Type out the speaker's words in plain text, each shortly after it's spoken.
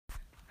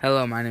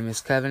Hello, my name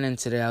is Kevin, and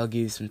today I'll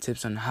give you some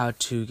tips on how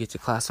to get to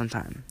class on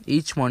time.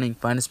 Each morning,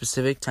 find a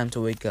specific time to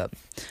wake up.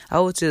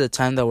 I would say the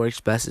time that works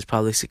best is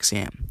probably 6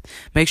 a.m.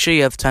 Make sure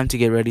you have time to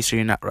get ready so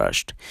you're not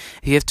rushed.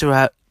 If you have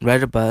to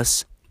ride a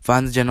bus,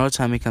 find the general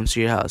time it comes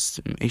to your house.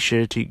 Make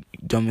sure to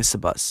don't miss the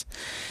bus.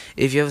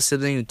 If you have a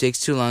sibling who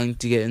takes too long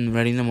to get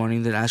ready in the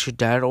morning, then ask your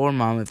dad or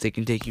mom if they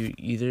can take you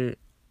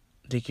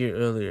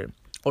earlier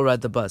or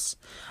ride the bus.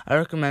 I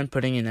recommend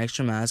putting an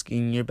extra mask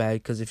in your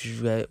bag because if you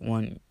forget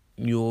one,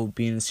 you'll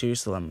be in a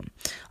serious dilemma.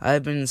 I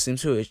have been in the same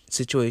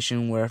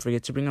situation where I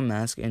forget to bring a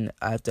mask and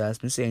I have to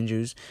ask Miss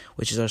Andrews,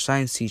 which is our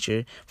science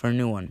teacher, for a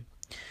new one.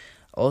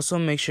 Also,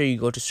 make sure you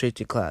go straight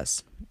to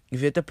class.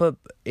 If you have to put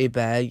a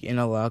bag in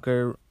a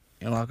locker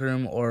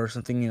room or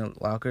something in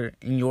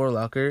your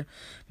locker,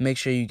 make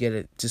sure you get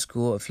it to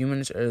school a few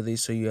minutes early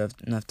so you have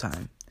enough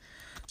time.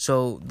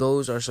 So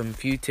those are some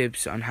few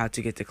tips on how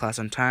to get to class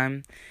on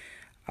time.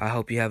 I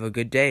hope you have a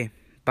good day.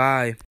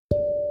 Bye.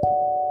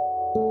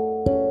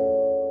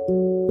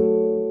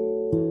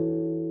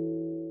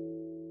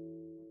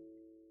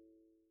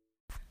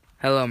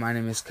 Hello, my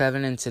name is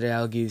Kevin, and today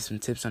I'll give you some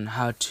tips on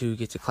how to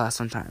get to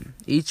class on time.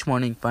 Each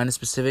morning, find a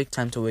specific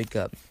time to wake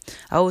up.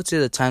 I would say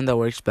the time that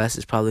works best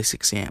is probably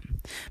 6 a.m.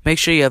 Make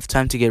sure you have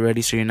time to get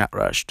ready so you're not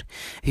rushed.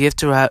 If you have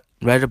to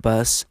ride a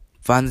bus,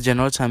 find the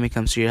general time it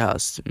comes to your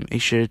house.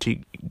 Make sure to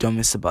don't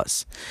miss the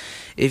bus.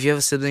 If you have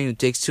a sibling who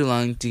takes too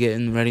long to get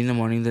ready in the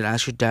morning, then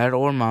ask your dad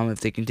or mom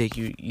if they can take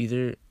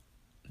you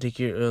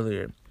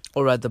earlier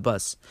or ride the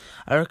bus.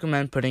 I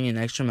recommend putting an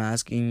extra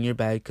mask in your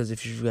bag because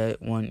if you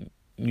forget one,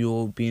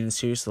 you'll be in a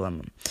serious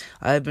dilemma.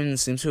 I have been in the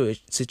same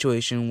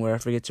situation where I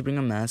forget to bring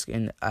a mask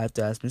and I have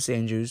to ask Miss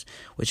Andrews,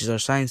 which is our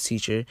science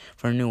teacher,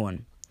 for a new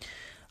one.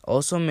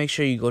 Also, make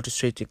sure you go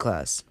straight to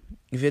class.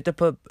 If you have to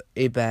put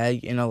a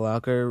bag in a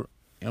locker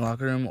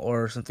room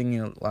or something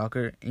in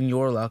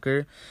your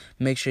locker,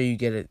 make sure you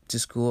get it to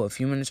school a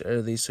few minutes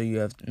early so you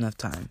have enough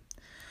time.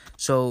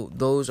 So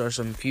those are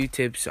some few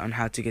tips on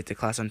how to get to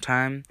class on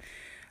time.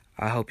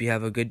 I hope you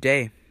have a good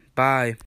day. Bye.